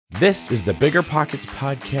This is the BiggerPockets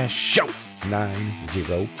Podcast Show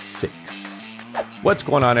 906. What's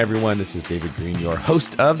going on, everyone? This is David Greene, your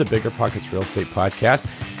host of the BiggerPockets Real Estate Podcast,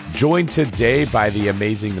 joined today by the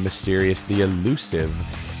amazing, the mysterious, the elusive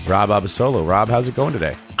Rob Abasolo. Rob, how's it going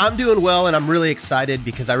today? I'm doing well, and I'm really excited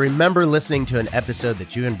because I remember listening to an episode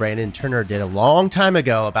that you and Brandon Turner did a long time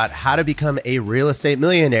ago about how to become a real estate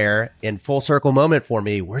millionaire. In full circle moment for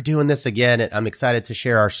me, we're doing this again, and I'm excited to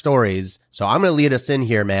share our stories. So I'm going to lead us in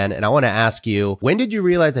here, man, and I want to ask you, when did you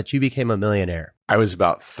realize that you became a millionaire? I was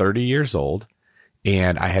about 30 years old,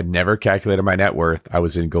 and I had never calculated my net worth. I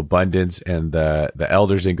was in GoBundance, and the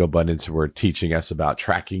elders in GoBundance were teaching us about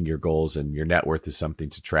tracking your goals, and your net worth is something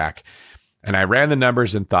to track. And I ran the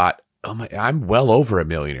numbers and thought, oh my, I'm well over a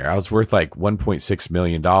millionaire. I was worth like $1.6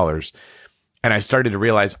 million. And I started to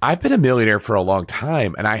realize I've been a millionaire for a long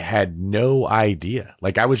time, and I had no idea.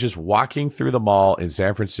 Like, I was just walking through the mall in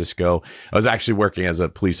San Francisco. I was actually working as a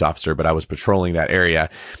police officer, but I was patrolling that area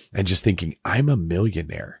and just thinking, I'm a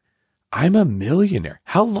millionaire. I'm a millionaire.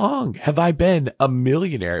 How long have I been a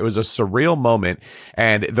millionaire? It was a surreal moment.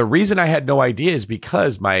 And the reason I had no idea is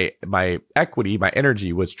because my equity, my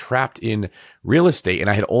energy was trapped in real estate, and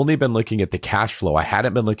I had only been looking at the cash flow. I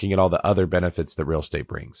hadn't been looking at all the other benefits that real estate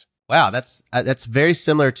brings. Wow, that's very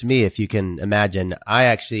similar to me, if you can imagine. I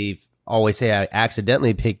actually always say I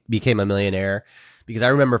accidentally became a millionaire because I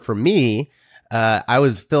remember for me, I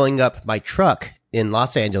was filling up my truck in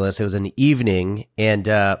Los Angeles. It was an evening, and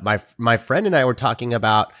my friend and I were talking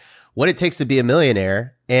about what it takes to be a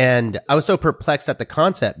millionaire. And I was so perplexed at the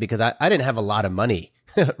concept because I didn't have a lot of money.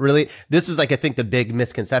 Really, this is like, I think, the big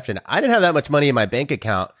misconception. I didn't have that much money in my bank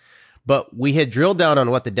account, but we had drilled down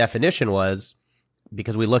on what the definition was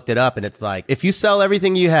because we looked it up, and it's like, if you sell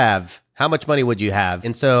everything you have, how much money would you have?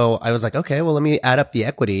 And so I was like, okay, well, let me add up the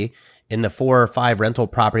equity in the 4 or 5 rental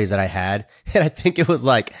properties that I had. And I think it was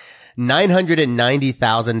like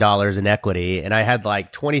 $990,000 in equity, and I had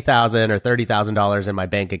like $20,000 or $30,000 in my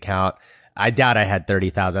bank account. I doubt I had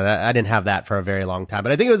 $30,000. I didn't have that for a very long time,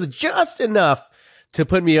 but I think it was just enough to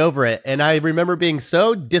put me over it. And I remember being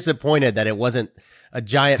so disappointed that it wasn't a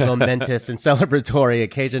giant, momentous, and celebratory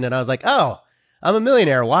occasion. And I was like, oh, I'm a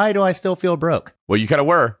millionaire. Why do I still feel broke? Well, you kind of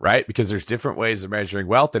were, right? Because there's different ways of measuring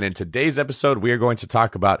wealth. And in today's episode, we are going to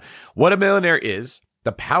talk about what a millionaire is,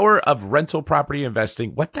 the power of rental property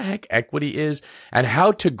investing, what the heck equity is, and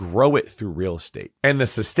how to grow it through real estate, and the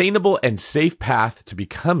sustainable and safe path to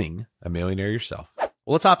becoming a millionaire yourself.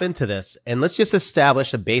 Well, let's hop into this, and let's just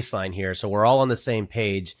establish a baseline here so we're all on the same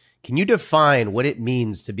page. Can you define what it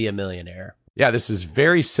means to be a millionaire? Yeah, this is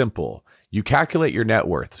very simple. You calculate your net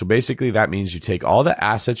worth. So basically that means you take all the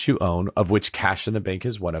assets you own, of which cash in the bank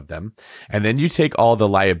is one of them. And then you take all the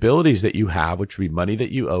liabilities that you have, which would be money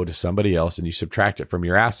that you owe to somebody else, and you subtract it from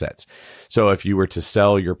your assets. So if you were to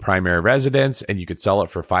sell your primary residence and you could sell it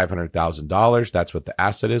for $500,000, that's what the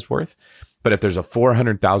asset is worth. But if there's a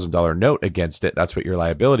 $400,000 note against it, that's what your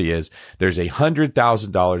liability is. There's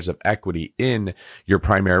 $100,000 of equity in your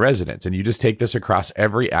primary residence. And you just take this across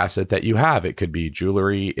every asset that you have. It could be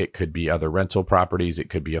jewelry. It could be other rental properties. It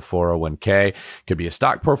could be a 401k. It could be a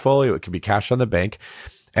stock portfolio. It could be cash on the bank.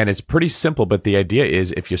 And it's pretty simple. But the idea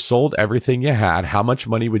is, if you sold everything you had, how much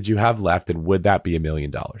money would you have left? And would that be $1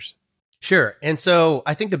 million? Sure. And so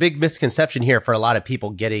I think the big misconception here for a lot of people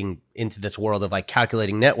getting into this world of like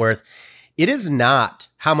calculating net worth, it is not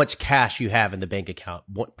how much cash you have in the bank account,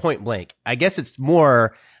 point blank. I guess it's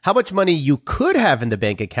more how much money you could have in the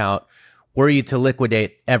bank account were you to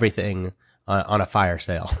liquidate everything on a fire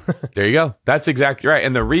sale. There you go. That's exactly right.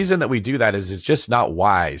 And the reason that we do that is it's just not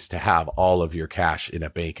wise to have all of your cash in a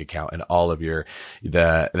bank account and all of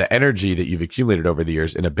the energy that you've accumulated over the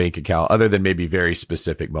years in a bank account, other than maybe very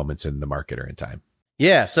specific moments in the market or in time.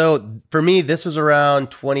 Yeah. So for me, this was around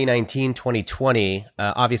 2019, 2020,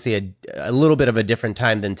 obviously a little bit of a different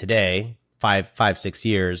time than today, 6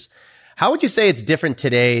 years. How would you say it's different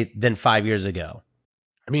today than 5 years ago?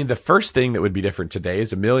 I mean, the first thing that would be different today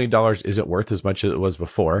is $1 million isn't worth as much as it was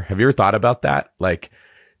before. Have you ever thought about that? Like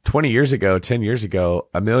 20 years ago, 10 years ago,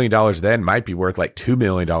 $1 million then might be worth like $2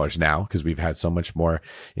 million now because we've had so much more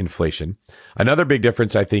inflation. Another big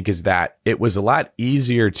difference, I think, is that it was a lot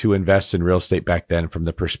easier to invest in real estate back then from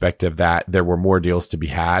the perspective that there were more deals to be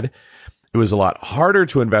had. It was a lot harder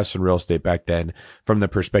to invest in real estate back then from the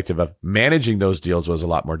perspective of managing those deals was a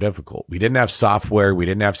lot more difficult. We didn't have software. We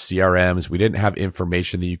didn't have CRMs. We didn't have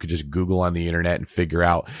information that you could just Google on the internet and figure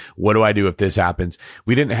out, what do I do if this happens?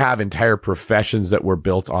 We didn't have entire professions that were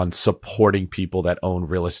built on supporting people that own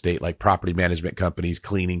real estate, like property management companies,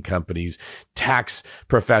 cleaning companies, tax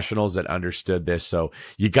professionals that understood this. So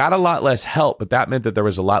you got a lot less help, but that meant that there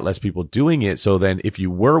was a lot less people doing it. So then if you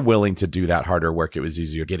were willing to do that harder work, it was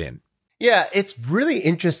easier to get in. Yeah, it's really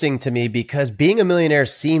interesting to me because being a millionaire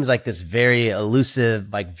seems like this very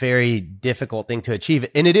elusive, like very difficult thing to achieve.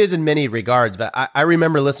 And it is in many regards. But I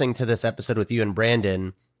remember listening to this episode with you and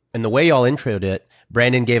Brandon, and the way y'all introed it,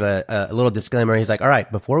 Brandon gave a little disclaimer. He's like, all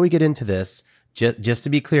right, before we get into this, just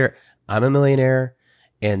to be clear, I'm a millionaire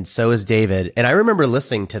and so is David. And I remember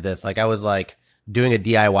listening to this, like I was like doing a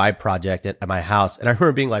DIY project at my house. And I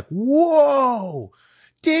remember being like, whoa,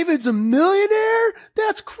 David's a millionaire?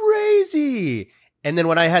 That's crazy. And then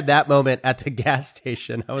when I had that moment at the gas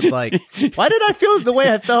station, I was like, why did I feel the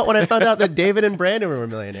way I felt when I found out that David and Brandon were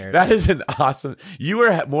millionaires? That is an awesome, you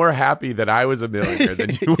were more happy that I was a millionaire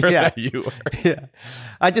than you were that you were. Yeah.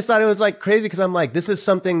 I just thought it was like crazy because I'm like, this is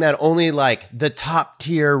something that only like the top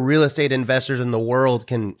tier real estate investors in the world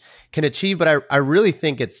can achieve. But I really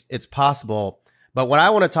think it's possible. But what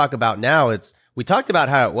I want to talk about now, we talked about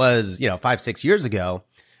how it was, 5-6 years ago.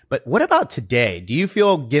 But what about today? Do you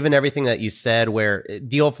feel, given everything that you said, where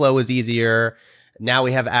deal flow is easier, now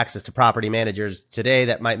we have access to property managers today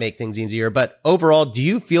that might make things easier. But overall, do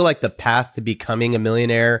you feel like the path to becoming a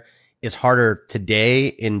millionaire is harder today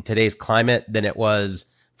in today's climate than it was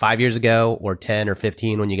 5 years ago or 10 or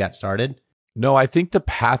 15 when you got started? No, I think the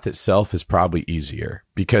path itself is probably easier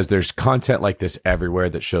because there's content like this everywhere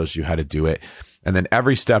that shows you how to do it. And then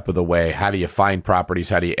every step of the way, how do you find properties?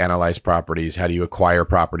 How do you analyze properties? How do you acquire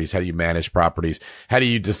properties? How do you manage properties? How do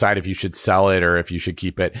you decide if you should sell it or if you should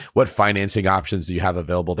keep it? What financing options do you have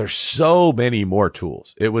available? There's so many more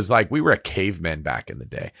tools. It was like we were a caveman back in the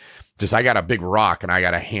day. Just, I got a big rock and I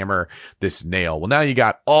got to hammer this nail. Well, now you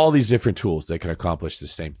got all these different tools that can accomplish the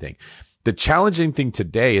same thing. The challenging thing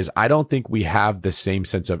today is I don't think we have the same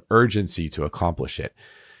sense of urgency to accomplish it.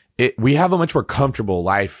 We have a much more comfortable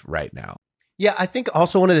life right now. Yeah, I think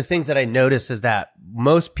also one of the things that I notice is that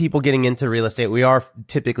most people getting into real estate, we are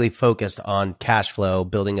typically focused on cash flow,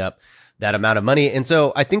 building up that amount of money. And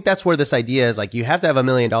so I think that's where this idea is like, you have to have $1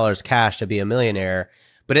 million cash to be a millionaire,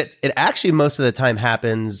 but it actually most of the time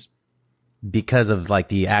happens because of like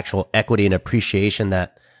the actual equity and appreciation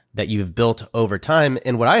that you've built over time.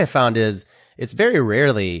 And what I have found is it's very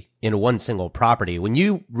rarely in one single property. When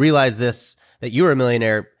you realize this, that you were a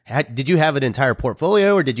millionaire, did you have an entire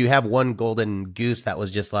portfolio or did you have one golden goose that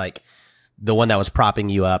was just like the one that was propping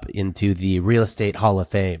you up into the real estate hall of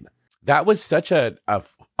fame? That was such a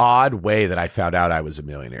odd way that I found out I was a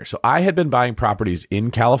millionaire. So I had been buying properties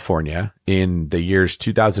in California in the years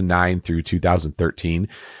 2009 through 2013,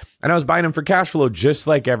 and I was buying them for cash flow just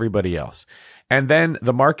like everybody else. And then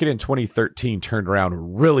the market in 2013 turned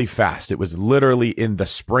around really fast. It was literally in the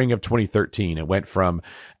spring of 2013. It went from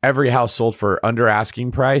every house sold for under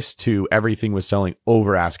asking price to everything was selling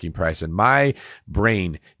over asking price. And my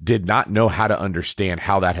brain did not know how to understand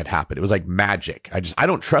how that had happened. It was like magic. I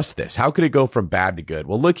don't trust this. How could it go from bad to good?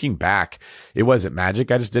 Well, looking back, it wasn't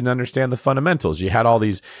magic. I just didn't understand the fundamentals. You had all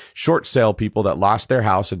these short sale people that lost their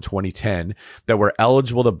house in 2010 that were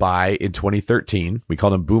eligible to buy in 2013. We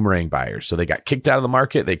called them boomerang buyers. So they got kicked out of the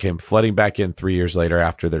market. They came flooding back in 3 years later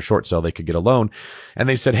after their short sale. They could get a loan. And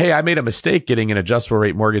they said, hey, I made a mistake getting an adjustable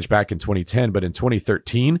rate mortgage back in 2010, but in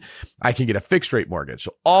 2013, I can get a fixed rate mortgage.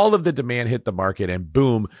 So all of the demand hit the market and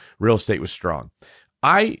boom, real estate was strong.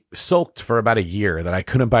 I sulked for about a year that I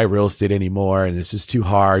couldn't buy real estate anymore. And this is too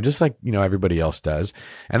hard, just like, everybody else does.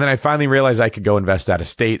 And then I finally realized I could go invest out of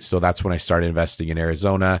state. So that's when I started investing in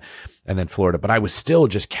Arizona and then Florida, but I was still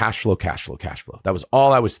just cash flow, cash flow, cash flow. That was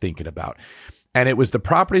all I was thinking about. And it was the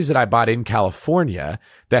properties that I bought in California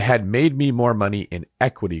that had made me more money in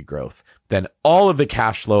equity growth than all of the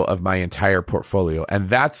cash flow of my entire portfolio. And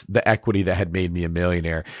that's the equity that had made me a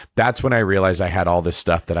millionaire. That's when I realized I had all this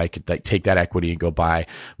stuff that I could take that equity and go buy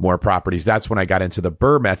more properties. That's when I got into the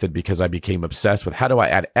Burr method because I became obsessed with how do I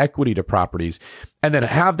add equity to properties and then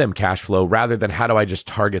have them cash flow rather than how do I just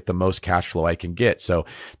target the most cash flow I can get. So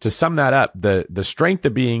to sum that up, the strength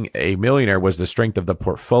of being a millionaire was the strength of the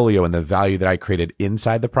portfolio and the value that I created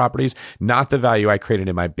inside the properties, not the value I created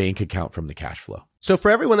in my bank account from the cash flow. So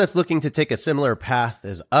for everyone that's looking to take a similar path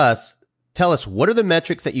as us, tell us, what are the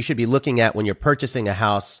metrics that you should be looking at when you're purchasing a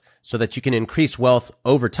house so that you can increase wealth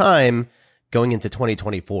over time going into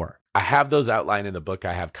 2024? I have those outlined in the book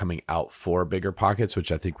I have coming out for BiggerPockets,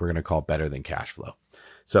 which I think we're going to call Better Than Cash Flow.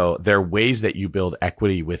 So there are ways that you build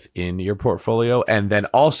equity within your portfolio, and then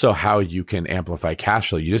also how you can amplify cash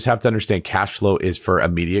flow. You just have to understand cash flow is for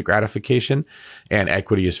immediate gratification and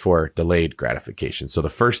equity is for delayed gratification. So the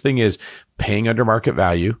first thing is paying under market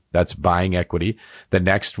value. That's buying equity. The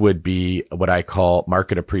next would be what I call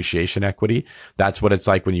market appreciation equity. That's what it's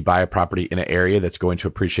like when you buy a property in an area that's going to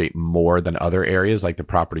appreciate more than other areas. Like the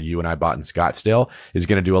property you and I bought in Scottsdale is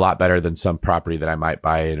going to do a lot better than some property that I might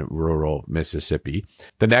buy in rural Mississippi.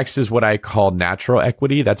 The next is what I call natural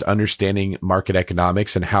equity. That's understanding market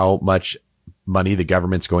economics and how much money the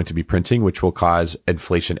government's going to be printing, which will cause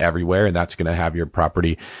inflation everywhere. And that's going to have your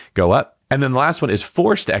property go up. And then the last one is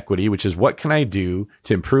forced equity, which is what can I do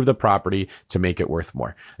to improve the property to make it worth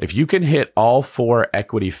more? If you can hit all 4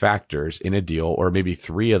 equity factors in a deal, or maybe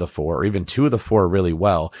 3 of the 4, or even 2 of the 4 really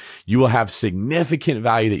well, you will have significant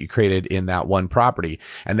value that you created in that one property.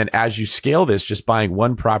 And then as you scale this, just buying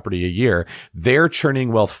one property a year, they're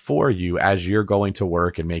churning wealth for you as you're going to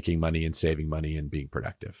work and making money and saving money and being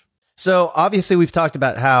productive. So obviously we've talked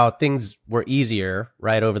about how things were easier,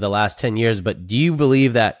 right, over the last 10 years, but do you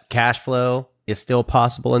believe that cash flow is still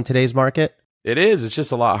possible in today's market? It is. It's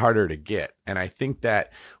just a lot harder to get. And I think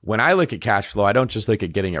that when I look at cash flow, I don't just look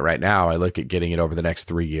at getting it right now. I look at getting it over the next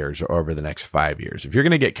 3 years or over the next 5 years. If you're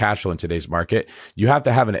going to get cash flow in today's market, you have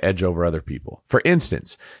to have an edge over other people. For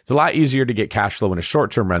instance, it's a lot easier to get cash flow in a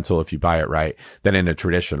short-term rental if you buy it right than in a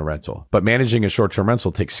traditional rental. But managing a short-term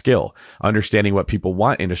rental takes skill. Understanding what people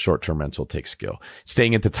want in a short-term rental takes skill.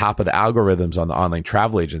 Staying at the top of the algorithms on the online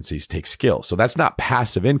travel agencies takes skill. So that's not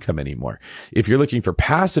passive income anymore. If you're looking for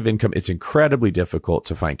passive income, it's incredibly difficult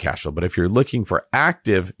to find cash flow. But if you're looking for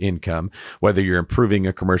active income, whether you're improving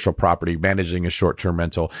a commercial property, managing a short-term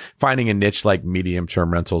rental, finding a niche like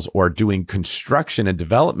medium-term rentals, or doing construction and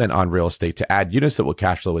development on real estate to add units that will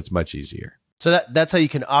cash flow, it's much easier. So that's how you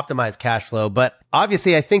can optimize cash flow. But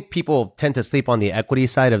obviously, I think people tend to sleep on the equity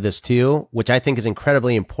side of this too, which I think is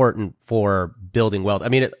incredibly important for building wealth. I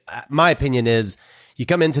mean, my opinion is you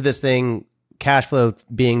come into this thing, cash flow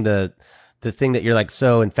being the thing that you're like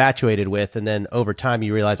so infatuated with. And then over time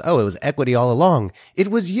you realize, oh, it was equity all along. It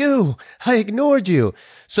was you. I ignored you.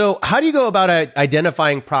 So how do you go about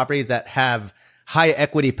identifying properties that have high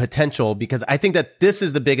equity potential? Because I think that this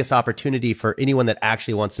is the biggest opportunity for anyone that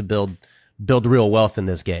actually wants to build real wealth in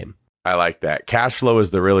this game. I like that. Cash flow is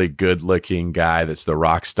the really good looking guy that's the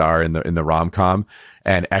rock star in the rom-com.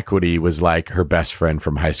 And equity was like her best friend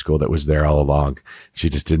from high school that was there all along. She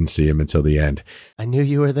just didn't see him until the end. I knew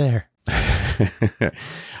you were there.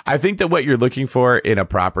 I think that what you're looking for in a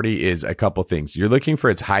property is a couple things. You're looking for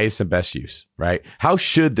its highest and best use, right? How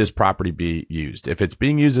should this property be used? If it's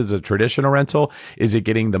being used as a traditional rental, is it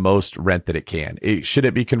getting the most rent that it can? Should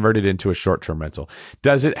it be converted into a short-term rental?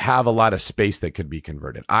 Does it have a lot of space that could be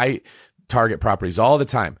converted? I target properties all the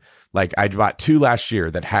time. Like I bought 2 last year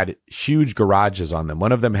that had huge garages on them.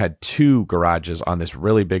 One of them had 2 garages on this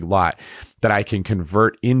really big lot that I can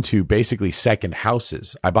convert into basically second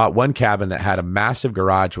houses. I bought one cabin that had a massive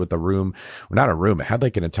garage with a room, well, not a room. It had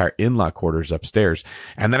like an entire in-law quarters upstairs.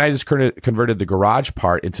 And then I just converted the garage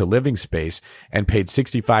part into living space and paid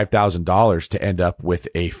 $65,000 to end up with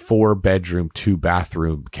a 4-bedroom,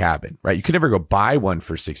 2-bathroom cabin, right? You could never go buy one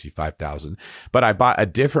for $65,000, but I bought a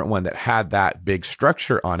different one that had that big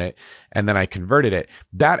structure on it. And then I converted it.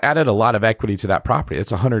 That added a lot of equity to that property.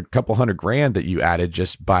 It's couple hundred grand that you added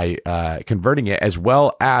just by converting it, as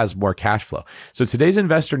well as more cash flow. So today's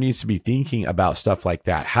investor needs to be thinking about stuff like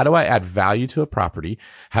that. How do I add value to a property?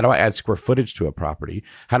 How do I add square footage to a property?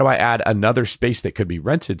 How do I add another space that could be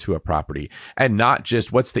rented to a property? And not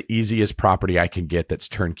just what's the easiest property I can get that's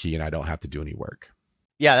turnkey and I don't have to do any work.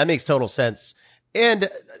 Yeah, that makes total sense. And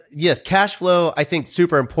yes, cash flow, I think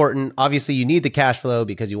super important. Obviously, you need the cash flow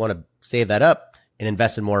because you want to save that up and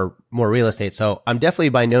invest in more real estate. So I'm definitely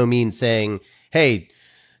by no means saying, hey,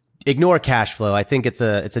 ignore cash flow. I think it's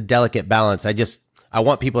a delicate balance. I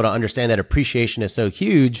want people to understand that appreciation is so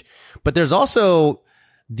huge, but there's also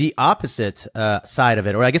the opposite side of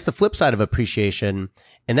it, or I guess the flip side of appreciation,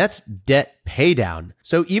 and that's debt pay down.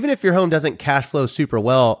 So even if your home doesn't cash flow super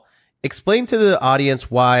well, explain to the audience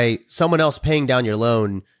why someone else paying down your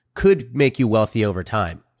loan could make you wealthy over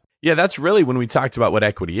time. Yeah, that's really when we talked about what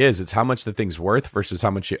equity is. It's how much the thing's worth versus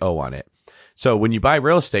how much you owe on it. So when you buy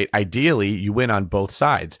real estate, ideally you win on both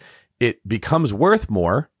sides. It becomes worth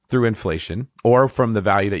more through inflation or from the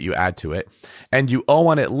value that you add to it, and you owe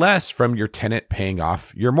on it less from your tenant paying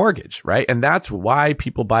off your mortgage, right? And that's why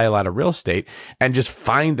people buy a lot of real estate and just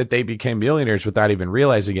find that they became millionaires without even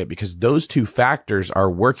realizing it, because those two factors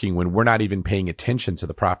are working when we're not even paying attention to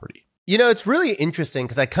the property. You know, it's really interesting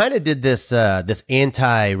because I kind of did this this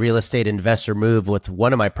anti-real estate investor move with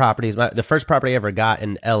one of my properties, the first property I ever got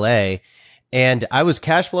in LA, and I was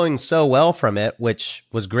cash flowing so well from it, which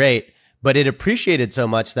was great, but it appreciated so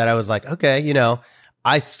much that I was like, okay, you know,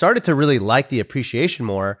 I started to really like the appreciation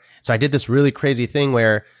more. So I did this really crazy thing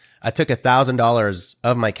where I took $1,000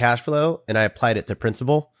 of my cash flow and I applied it to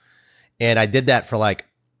principal, and I did that for like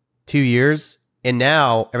 2 years. And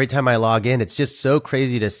now every time I log in, it's just so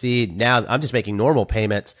crazy to see. Now I'm just making normal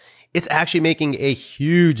payments. It's actually making a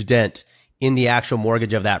huge dent in the actual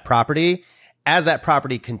mortgage of that property as that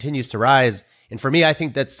property continues to rise. And for me, I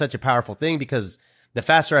think that's such a powerful thing, because the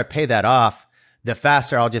faster I pay that off, the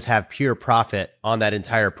faster I'll just have pure profit on that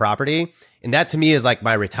entire property. And that to me is like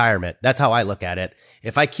my retirement. That's how I look at it.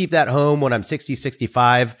 If I keep that home when I'm 60,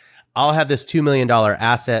 65, I'll have this $2 million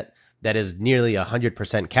asset that is nearly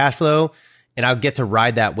 100% cash flow. And I'll get to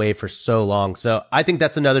ride that wave for so long. So I think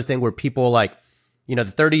that's another thing where people like, you know,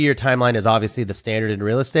 the 30-year timeline is obviously the standard in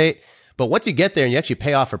real estate. But once you get there and you actually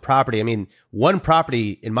pay off a property, I mean, one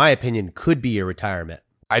property, in my opinion, could be your retirement.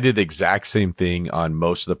 I did the exact same thing on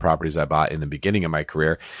most of the properties I bought in the beginning of my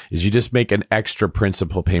career. Is you just make an extra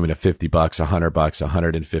principal payment of $50, $100,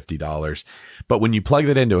 $150. But when you plug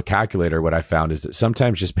that into a calculator, what I found is that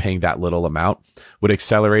sometimes just paying that little amount would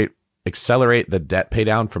accelerate the debt pay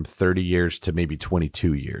down from 30 years to maybe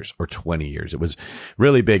 22 years or 20 years. It was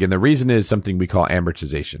really big. And the reason is something we call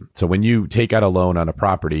amortization. So when you take out a loan on a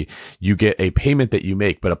property, you get a payment that you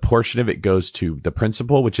make, but a portion of it goes to the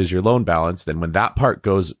principal, which is your loan balance. Then when that part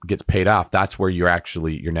gets paid off, that's where your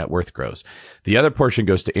net worth grows. The other portion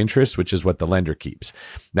goes to interest, which is what the lender keeps.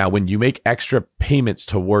 Now, when you make extra payments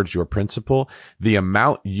towards your principal, the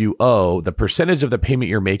amount you owe, the percentage of the payment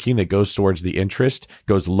you're making that goes towards the interest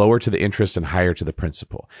goes lower to the interest and higher to the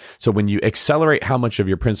principal. So when you accelerate how much of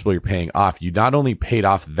your principal you're paying off, you not only paid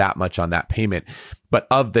off that much on that payment, but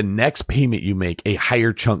of the next payment you make, a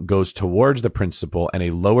higher chunk goes towards the principal and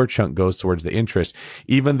a lower chunk goes towards the interest,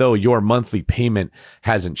 even though your monthly payment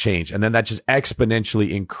hasn't changed. And then that just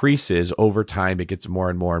exponentially increases over time. It gets more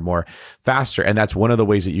and more and more faster. And that's one of the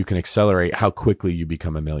ways that you can accelerate how quickly you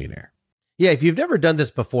become a millionaire. Yeah, if you've never done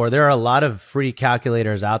this before, there are a lot of free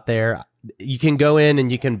calculators out there. You can go in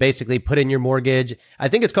and you can basically put in your mortgage. I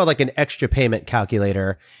think it's called like an extra payment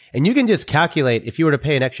calculator. And you can just calculate, if you were to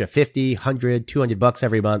pay an extra 50, 100, 200 bucks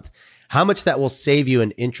every month, how much that will save you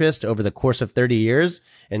in interest over the course of 30 years.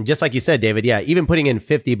 And just like you said, David, yeah, even putting in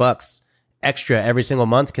 50 bucks extra every single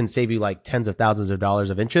month can save you like tens of thousands of dollars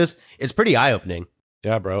of interest. It's pretty eye-opening.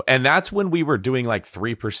 Yeah, bro. And that's when we were doing like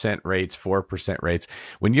 3% rates, 4% rates.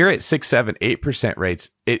 When you're at 6, 7, 8% rates,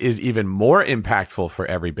 it is even more impactful for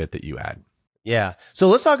every bit that you add. Yeah. So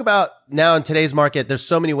let's talk about now in today's market, there's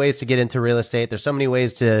so many ways to get into real estate. There's so many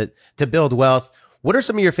ways to build wealth. What are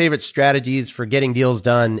some of your favorite strategies for getting deals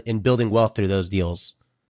done and building wealth through those deals?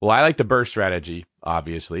 Well, I like the BRRRR strategy,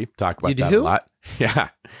 obviously. Talk about that a do? lot. Yeah.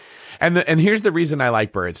 And here's the reason I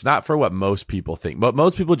like BRRRR. It's not for what most people think. What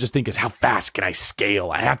most people just think is, how fast can I scale?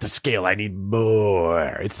 I have to scale. I need more.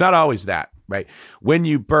 It's not always that, right? When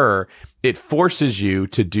you BRRRR, it forces you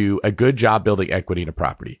to do a good job building equity in a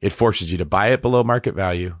property. It forces you to buy it below market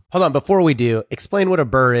value. Hold on. Before we do, explain what a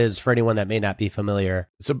BRRRR is for anyone that may not be familiar.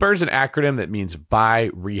 So BRRRR is an acronym that means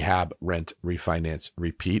buy, rehab, rent, refinance,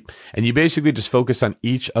 repeat. And you basically just focus on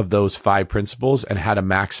each of those 5 principles and how to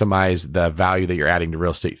maximize the value that you're adding to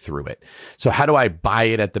real estate through it. So how do I buy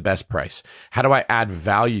it at the best price? How do I add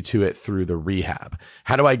value to it through the rehab?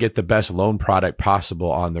 How do I get the best loan product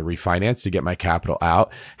possible on the refinance to get my capital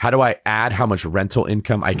out? How do I add how much rental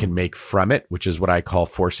income I can make from it, which is what I call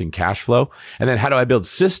forcing cash flow? And then how do I build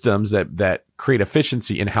systems that create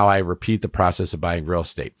efficiency in how I repeat the process of buying real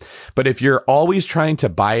estate? But if you're always trying to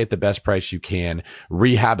buy at the best price you can,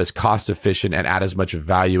 rehab is cost efficient and add as much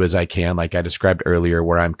value as I can, like I described earlier,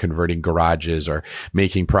 where I'm converting garages or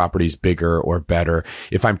making properties bigger or better.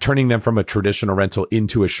 If I'm turning them from a traditional rental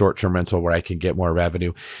into a short-term rental where I can get more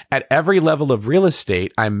revenue, at every level of real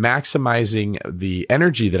estate, I'm maximizing the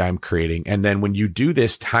energy that I'm creating. And then when you do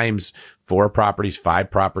this times 4 properties, 5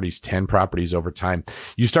 properties, 10 properties over time,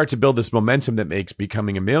 you start to build this momentum that makes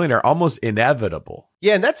becoming a millionaire almost inevitable.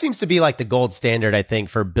 Yeah, and that seems to be like the gold standard, I think,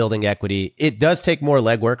 for building equity. It does take more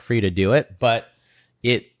legwork for you to do it, but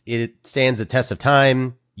it stands the test of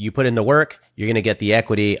time. You put in the work, you're going to get the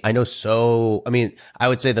equity. I would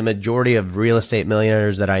say the majority of real estate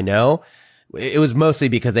millionaires that I know, it was mostly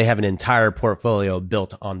because they have an entire portfolio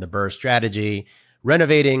built on the BRRRR strategy,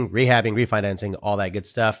 renovating, rehabbing, refinancing, all that good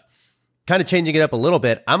stuff. Kind of changing it up a little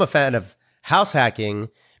bit. I'm a fan of house hacking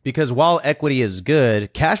because while equity is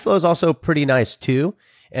good, cash flow is also pretty nice too.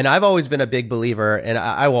 And I've always been a big believer, and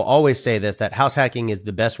I will always say this, that house hacking is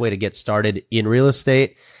the best way to get started in real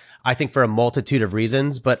estate. I think for a multitude of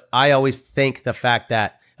reasons, but I always think the fact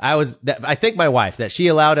that I thank my wife that she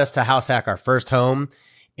allowed us to house hack our first home.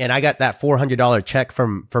 And I got that $400 check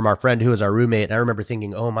from our friend who was our roommate. And I remember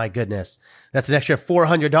thinking, oh my goodness, that's an extra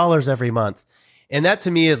 $400 every month. And that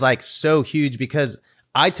to me is like so huge because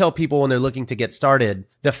I tell people when they're looking to get started,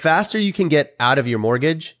 the faster you can get out of your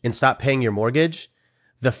mortgage and stop paying your mortgage,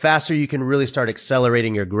 the faster you can really start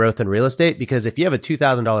accelerating your growth in real estate. Because if you have a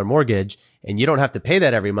 $2,000 mortgage and you don't have to pay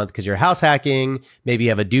that every month because you're house hacking, maybe you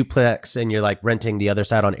have a duplex and you're like renting the other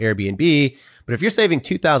side on Airbnb. But if you're saving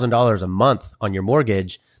 $2,000 a month on your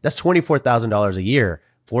mortgage, that's $24,000 a year,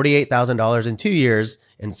 $48,000 in 2 years,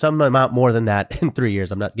 and some amount more than that in 3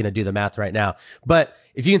 years. I'm not going to do the math right now. But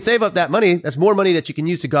if you can save up that money, that's more money that you can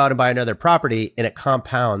use to go out and buy another property, and it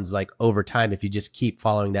compounds like over time if you just keep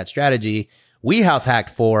following that strategy. We house hacked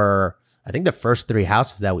for, I think, the first 3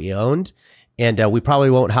 houses that we owned, and we probably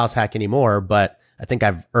won't house hack anymore, but I think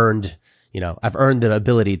I've earned the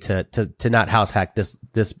ability to not house hack this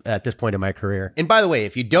at this point in my career. And by the way,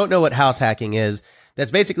 if you don't know what house hacking is,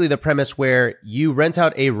 that's basically the premise where you rent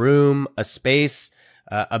out a room, a space,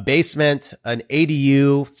 a basement, an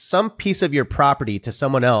ADU, some piece of your property to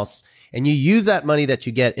someone else, and you use that money that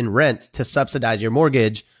you get in rent to subsidize your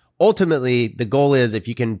mortgage. Ultimately, the goal is if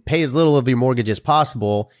you can pay as little of your mortgage as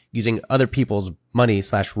possible using other people's money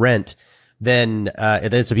 / rent, then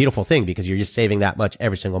it's a beautiful thing because you're just saving that much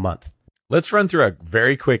every single month. Let's run through a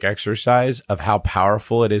very quick exercise of how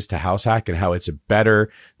powerful it is to house hack and how it's better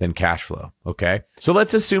than cash flow. Okay. So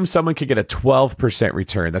let's assume someone could get a 12%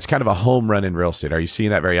 return. That's kind of a home run in real estate. Are you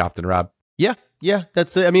seeing that very often, Rob? Yeah.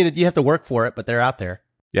 That's it. I mean, you have to work for it, but they're out there.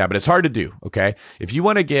 Yeah, but it's hard to do. Okay. If you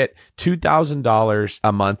want to get $2,000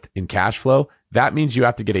 a month in cash flow, that means you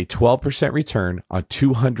have to get a 12% return on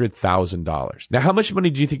 $200,000. Now, how much money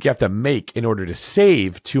do you think you have to make in order to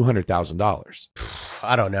save $200,000?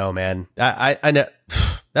 I don't know, man. I know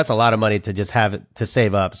that's a lot of money to just have it to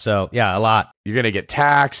save up. So yeah, a lot. You're going to get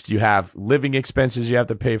taxed. You have living expenses you have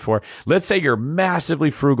to pay for. Let's say you're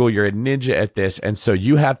massively frugal. You're a ninja at this. And so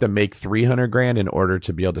you have to make 300 grand in order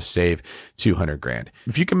to be able to save 200 grand.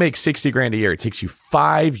 If you can make 60 grand a year, it takes you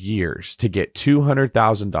 5 years to get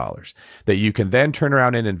 $200,000 that you can then turn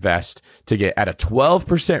around and invest to get at a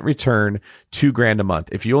 12% return, 2 grand a month.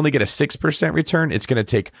 If you only get a 6% return, it's going to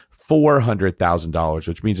take $400,000,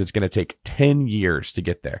 which means it's going to take 10 years to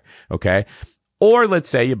get there. Okay. Or let's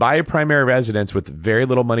say you buy a primary residence with very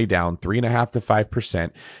little money down, 3.5% to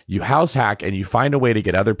 5%. You house hack and you find a way to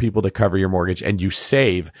get other people to cover your mortgage and you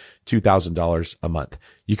save $2,000 a month.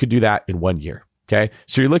 You could do that in 1 year. Okay.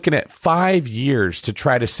 So you're looking at 5 years to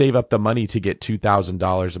try to save up the money to get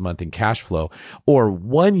 $2,000 a month in cash flow, or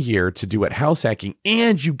 1 year to do it house hacking.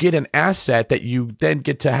 And you get an asset that you then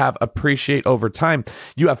get to have appreciate over time.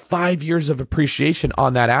 You have 5 years of appreciation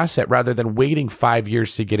on that asset rather than waiting 5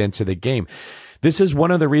 years to get into the game. This is one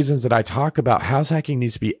of the reasons that I talk about house hacking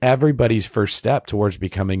needs to be everybody's first step towards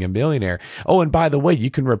becoming a millionaire. Oh, and by the way, you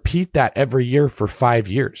can repeat that every year for 5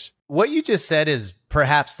 years. What you just said is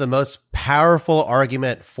perhaps the most powerful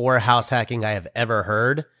argument for house hacking I have ever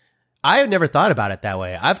heard. I have never thought about it that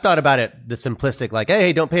way. I've thought about it the simplistic, like,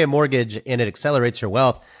 hey, don't pay a mortgage and it accelerates your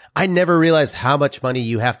wealth. I never realized how much money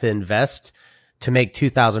you have to invest to make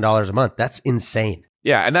 $2,000 a month. That's insane.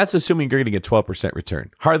 Yeah, and that's assuming you're getting a 12% return.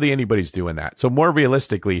 Hardly anybody's doing that. So more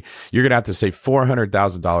realistically, you're going to have to save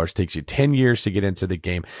 $400,000. Takes you 10 years to get into the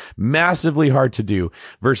game. Massively hard to do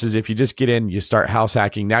versus if you just get in, you start house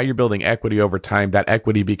hacking. Now you're building equity over time. That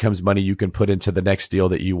equity becomes money you can put into the next deal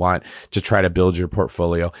that you want to try to build your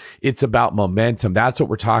portfolio. It's about momentum. That's what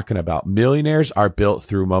we're talking about. Millionaires are built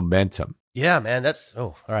through momentum. Yeah, man,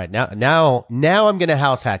 all right. Now I'm going to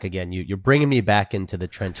house hack again. You're bringing me back into the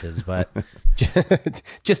trenches, but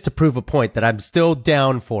just to prove a point that I'm still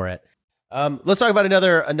down for it. Let's talk about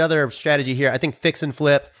another strategy here. I think fix and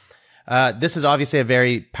flip. This is obviously a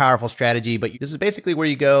very powerful strategy, but this is basically where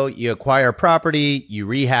you go, you acquire a property, you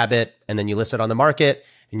rehab it, and then you list it on the market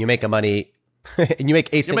and you make money. And you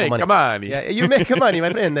make money. Yeah, you make money,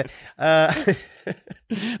 my friend.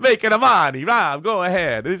 Making money, Rob. Go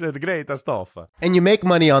ahead. This is great stuff. And you make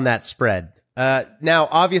money on that spread. Now,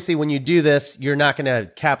 obviously, when you do this, you're not going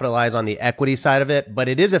to capitalize on the equity side of it, but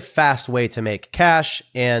it is a fast way to make cash.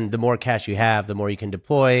 And the more cash you have, the more you can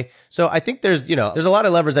deploy. So I think there's a lot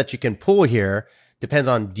of levers that you can pull here Depends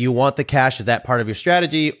on, do you want the cash? Is that part of your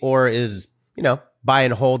strategy, or is, buy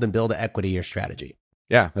and hold and build equity your strategy?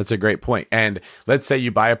 Yeah, that's a great point. And let's say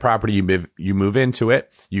you buy a property, you move into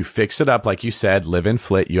it, you fix it up, like you said, live and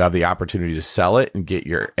flit. You have the opportunity to sell it and get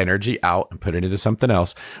your energy out and put it into something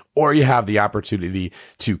else, or you have the opportunity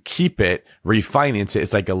to keep it, refinance it.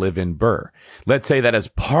 It's like a live-in BRRRR. Let's say that as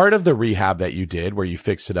part of the rehab that you did, where you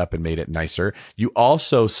fixed it up and made it nicer, you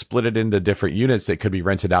also split it into different units that could be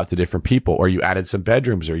rented out to different people, or you added some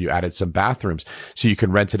bedrooms, or you added some bathrooms, so you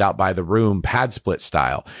can rent it out by the room, pad split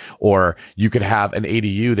style, or you could have an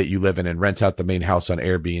ADU that you live in and rent out the main house on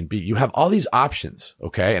Airbnb. You have all these options,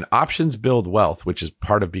 okay? And options build wealth, which is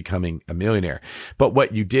part of becoming a millionaire. But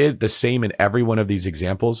what you did the same in every one of these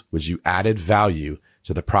examples was you added value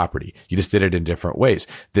to the property. You just did it in different ways.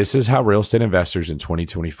 This is how real estate investors in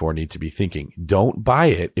 2024 need to be thinking. Don't buy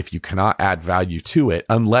it if you cannot add value to it,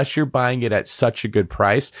 unless you're buying it at such a good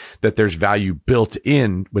price that there's value built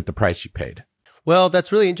in with the price you paid. Well,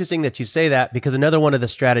 that's really interesting that you say that, because another one of the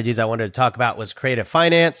strategies I wanted to talk about was creative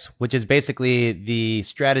finance, which is basically the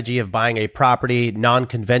strategy of buying a property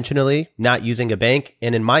non-conventionally, not using a bank.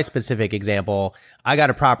 And in my specific example, I got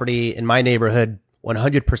a property in my neighborhood,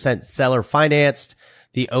 100% seller financed.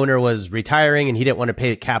 The owner was retiring and he didn't want to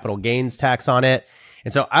pay capital gains tax on it.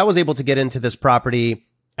 And so I was able to get into this property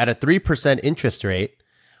at a 3% interest rate,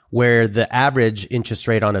 where the average interest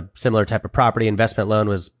rate on a similar type of property investment loan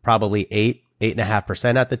was probably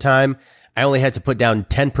 8.5% at the time. I only had to put down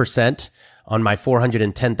 10% on my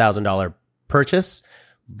 $410,000 purchase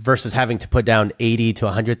versus having to put down 80 to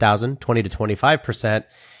 100,000, 20 to 25%.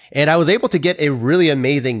 And I was able to get a really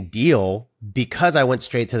amazing deal because I went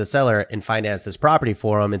straight to the seller and financed this property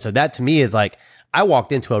for him. And so that to me is like, I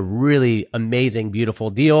walked into a really amazing, beautiful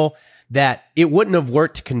deal that it wouldn't have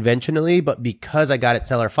worked conventionally, but because I got it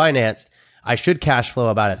seller financed, I should cash flow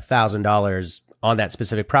about $1,000 on that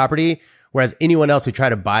specific property. Whereas anyone else who tried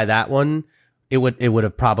to buy that one, it would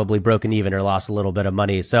have probably broken even or lost a little bit of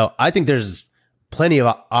money. So I think there's plenty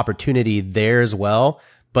of opportunity there as well.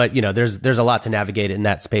 But there's a lot to navigate in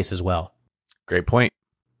that space as well. Great point.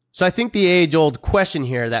 So I think the age-old question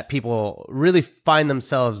here that people really find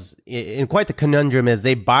themselves in quite the conundrum is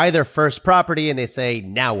they buy their first property and they say,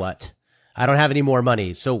 now what? I don't have any more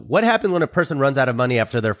money. So what happens when a person runs out of money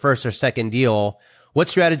after their first or second deal? What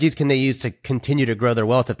strategies can they use to continue to grow their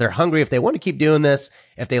wealth? If they're hungry, if they want to keep doing this,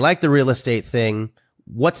 if they like the real estate thing,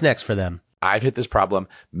 what's next for them? I've hit this problem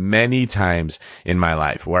many times in my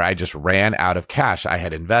life where I just ran out of cash. I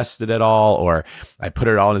had invested it all, or I put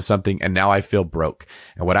it all into something, and now I feel broke.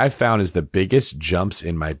 And what I found is the biggest jumps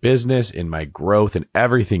in my business, in my growth, and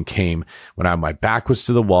everything came when my back was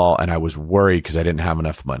to the wall and I was worried because I didn't have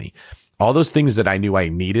enough money. All those things that I knew I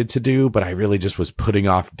needed to do, but I really just was putting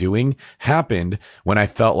off doing, happened when I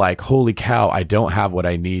felt like, holy cow, I don't have what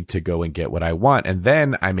I need to go and get what I want. And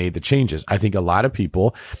then I made the changes. I think a lot of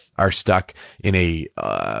people are stuck in a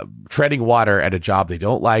treading water at a job they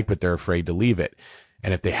don't like, but they're afraid to leave it.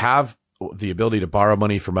 And if they have the ability to borrow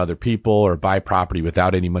money from other people or buy property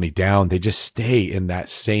without any money down, they just stay in that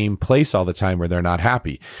same place all the time where they're not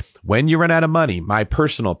happy. When you run out of money, my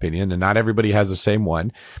personal opinion, and not everybody has the same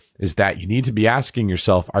one, is that you need to be asking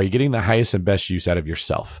yourself, are you getting the highest and best use out of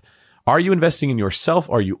yourself? Are you investing in yourself,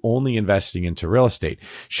 or are you only investing into real estate?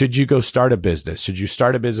 Should you go start a business? Should you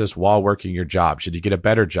start a business while working your job? Should you get a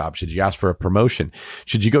better job? Should you ask for a promotion?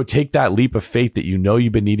 Should you go take that leap of faith that you know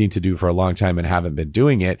you've been needing to do for a long time and haven't been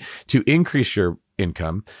doing it to increase your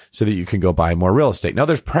income so that you can go buy more real estate? Now,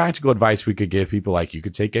 there's practical advice we could give people, like you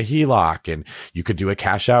could take a HELOC and you could do a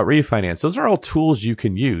cash out refinance. Those are all tools you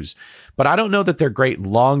can use, but I don't know that they're great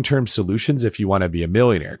long-term solutions if you want to be a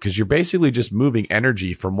millionaire, because you're basically just moving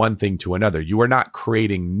energy from one thing to another. You are not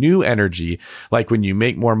creating new energy like when you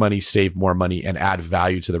make more money, save more money, and add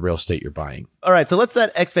value to the real estate you're buying. All right, so let's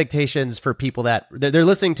set expectations for people that they're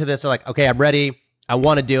listening to this. They're like, okay, I'm ready. I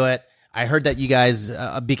want to do it. I heard that you guys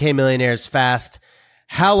became millionaires fast.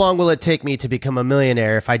 How long will it take me to become a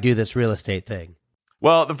millionaire if I do this real estate thing?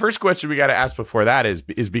 Well, the first question we got to ask before that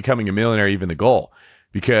is becoming a millionaire even the goal?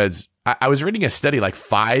 Because I was reading a study like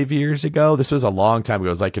 5 years ago. This was a long time ago. It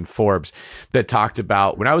was like in Forbes, that talked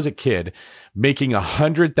about when I was a kid, making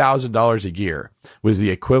 $100,000 a year was the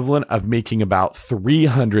equivalent of making about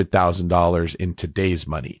 $300,000 in today's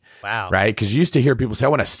money. Wow. Right? Because you used to hear people say, I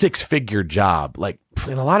want a 6-figure job. Like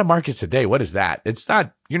in a lot of markets today, what is that? It's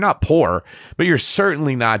not, you're not poor, but you're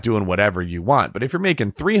certainly not doing whatever you want. But if you're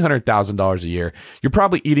making $300,000 a year, you're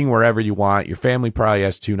probably eating wherever you want. Your family probably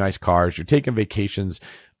has 2 nice cars. You're taking vacations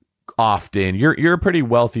often. You're a pretty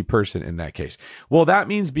wealthy person in that case. Well, that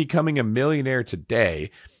means becoming a millionaire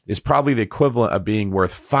today is probably the equivalent of being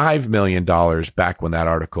worth $5 million back when that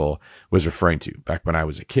article was referring to, back when I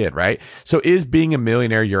was a kid, right? So is being a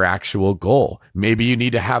millionaire your actual goal? Maybe you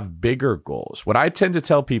need to have bigger goals. What I tend to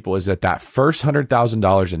tell people is that first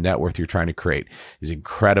 $100,000 in net worth you're trying to create is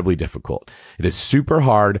incredibly difficult. It is super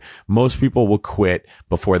hard. Most people will quit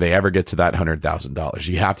before they ever get to that $100,000.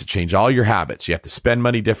 You have to change all your habits. You have to spend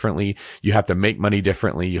money differently. You have to make money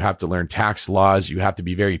differently. You have to learn tax laws. You have to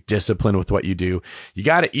be very disciplined with what you do. You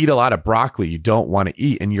got to eat a lot of broccoli you don't want to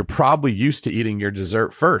eat. And you're probably used to eating your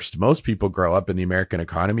dessert first. Most people grow up in the American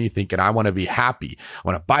economy thinking, I want to be happy. I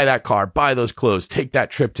want to buy that car, buy those clothes, take that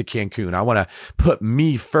trip to Cancun. I want to put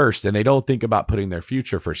me first. And they don't think about putting their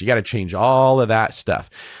future first. You got to change all of that stuff.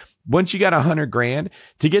 Once you got 100 grand,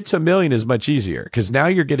 to get to $1 million is much easier because now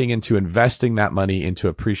you're getting into investing that money into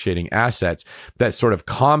appreciating assets that sort of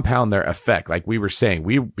compound their effect. Like we were saying,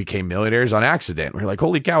 we became millionaires on accident. We're like,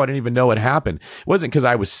 holy cow, I didn't even know what happened. It wasn't because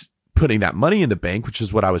I was putting that money in the bank, which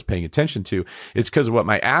is what I was paying attention to. It's because of what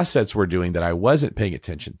my assets were doing that I wasn't paying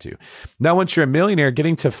attention to. Now, once you're a millionaire,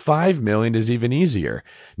 getting to 5 million is even easier.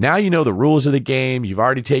 Now you know the rules of the game. You've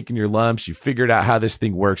already taken your lumps. You figured out how this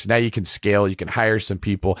thing works. Now you can scale. You can hire some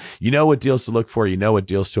people. You know what deals to look for. You know what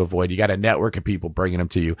deals to avoid. You got a network of people bringing them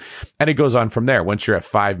to you. And it goes on from there. Once you're at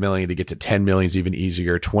 5 million, to get to 10 million is even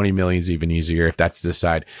easier. 20 million is even easier if that's to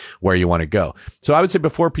decide where you want to go. So I would say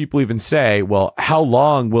before people even say, well, how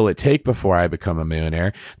long will it take before I become a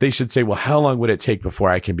millionaire? They should say, well, how long would it take before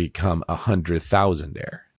I can become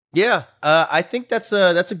 100,000-aire? Yeah, I think that's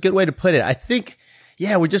a good way to put it. I think,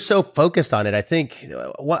 yeah, we're just so focused on it. I think,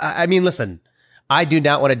 listen, I do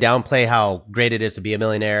not want to downplay how great it is to be a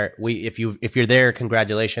millionaire. If you're there,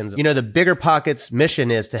 congratulations. You know, the BiggerPockets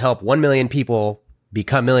mission is to help 1 million people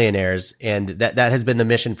become millionaires, and that has been the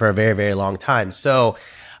mission for a very, very long time. So,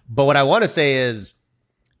 but what I want to say is,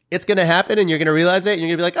 it's going to happen, and you're going to realize it, and you're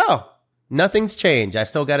going to be like, oh, nothing's changed. I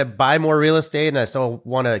still got to buy more real estate, and I still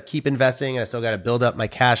want to keep investing, and I still got to build up my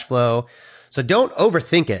cash flow. So don't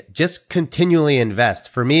overthink it. Just continually invest.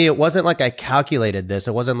 For me, it wasn't like I calculated this.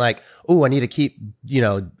 It wasn't like, oh, I need to keep,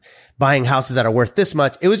 buying houses that are worth this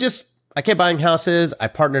much. It was just, I kept buying houses. I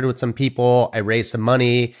partnered with some people. I raised some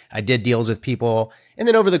money. I did deals with people. And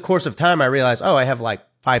then over the course of time, I realized, oh, I have like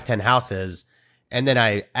 5-10 houses. And then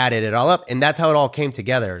I added it all up, and that's how it all came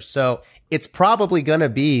together. So it's probably going to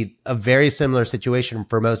be a very similar situation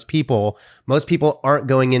for most people. Most people aren't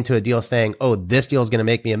going into a deal saying, oh, this deal is going to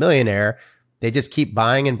make me a millionaire. They just keep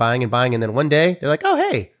buying and buying and buying. And then one day they're like, oh,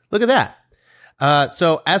 hey, look at that.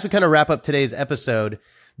 So as we kind of wrap up today's episode,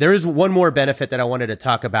 there is one more benefit that I wanted to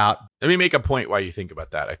talk about. Let me make a point while you think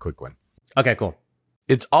about that, a quick one. Okay, cool.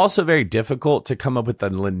 It's also very difficult to come up with a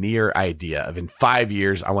linear idea of in 5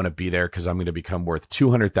 years, I want to be there because I'm going to become worth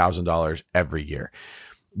 $200,000 every year.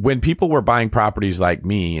 When people were buying properties like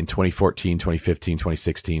me in 2014, 2015,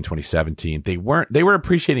 2016, 2017, they were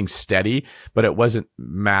appreciating steady, but it wasn't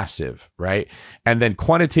massive, right? And then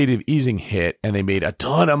quantitative easing hit and they made a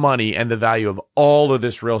ton of money and the value of all of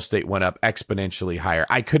this real estate went up exponentially higher.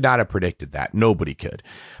 I could not have predicted that. Nobody could.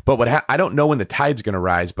 But I don't know when the tide's going to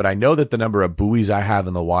rise, but I know that the number of buoys I have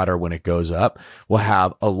in the water when it goes up will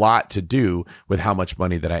have a lot to do with how much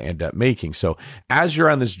money that I end up making. So as you're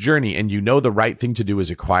on this journey and you know the right thing to do is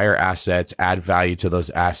acquire assets, add value to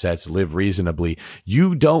those assets, live reasonably,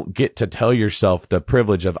 you don't get to tell yourself the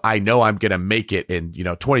privilege of, I know I'm going to make it in,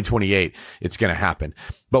 2028, it's going to happen.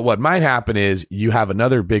 But what might happen is you have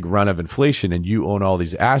another big run of inflation and you own all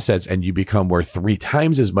these assets and you become worth 3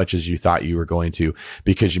 times as much as you thought you were going to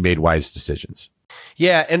because you made wise decisions.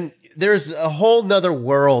 Yeah. And there's a whole nother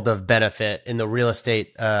world of benefit in the real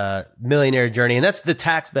estate millionaire journey. And that's the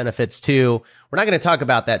tax benefits too. We're not going to talk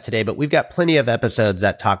about that today, but we've got plenty of episodes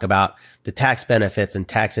that talk about the tax benefits and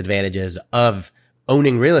tax advantages of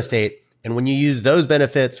owning real estate. And when you use those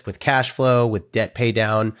benefits with cash flow, with debt pay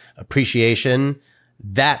down, appreciation,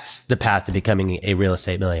 that's the path to becoming a real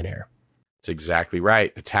estate millionaire. That's exactly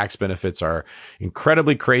right. The tax benefits are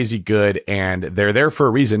incredibly crazy good, and they're there for a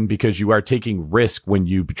reason because you are taking risk when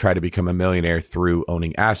you try to become a millionaire through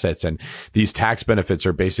owning assets. And these tax benefits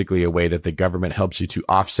are basically a way that the government helps you to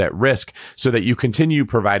offset risk so that you continue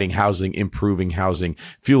providing housing, improving housing,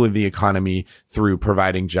 fueling the economy through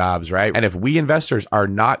providing jobs, right? And if we investors are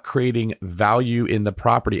not creating value in the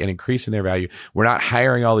property and increasing their value, we're not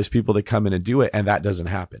hiring all these people to come in and do it, and that doesn't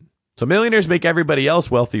happen. So millionaires make everybody else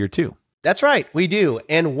wealthier too. That's right. We do.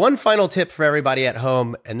 And one final tip for everybody at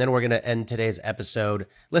home, and then we're going to end today's episode.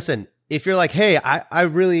 Listen, if you're like, hey, I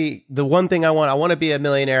really, the one thing I want to be a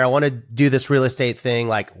millionaire. I want to do this real estate thing.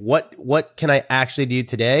 Like what can I actually do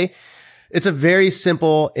today? It's a very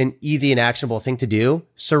simple and easy and actionable thing to do.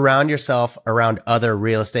 Surround yourself around other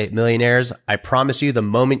real estate millionaires. I promise you, the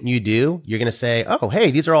moment you do, you're going to say, oh, hey,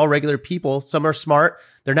 these are all regular people. Some are smart.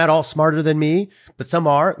 They're not all smarter than me, but some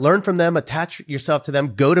are. Learn from them, attach yourself to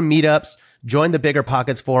them, go to meetups, join the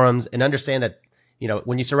BiggerPockets forums, and understand that,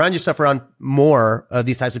 when you surround yourself around more of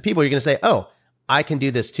these types of people, you're going to say, oh, I can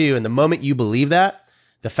do this too. And the moment you believe that,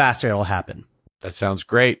 the faster it'll happen. That sounds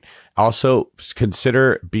great. Also,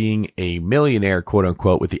 consider being a millionaire, quote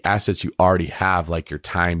unquote, with the assets you already have, like your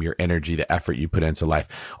time, your energy, the effort you put into life.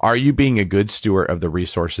 Are you being a good steward of the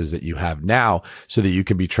resources that you have now so that you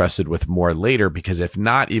can be trusted with more later? Because if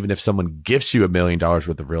not, even if someone gifts you $1 million worth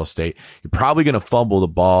of real estate, you're probably going to fumble the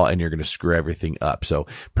ball and you're going to screw everything up. So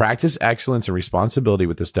practice excellence and responsibility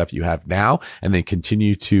with the stuff you have now, and then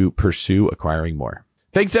continue to pursue acquiring more.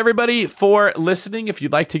 Thanks everybody for listening. If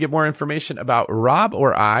you'd like to get more information about Rob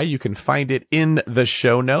or I, you can find it in the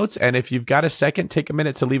show notes. And if you've got a second, take a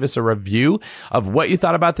minute to leave us a review of what you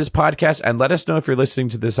thought about this podcast, and let us know if you're listening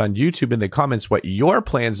to this on YouTube in the comments what your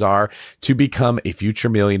plans are to become a future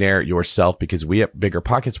millionaire yourself, because we at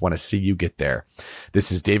BiggerPockets want to see you get there.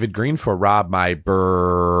 This is David Greene for Rob, my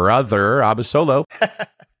brother Abasolo,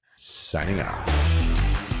 signing off.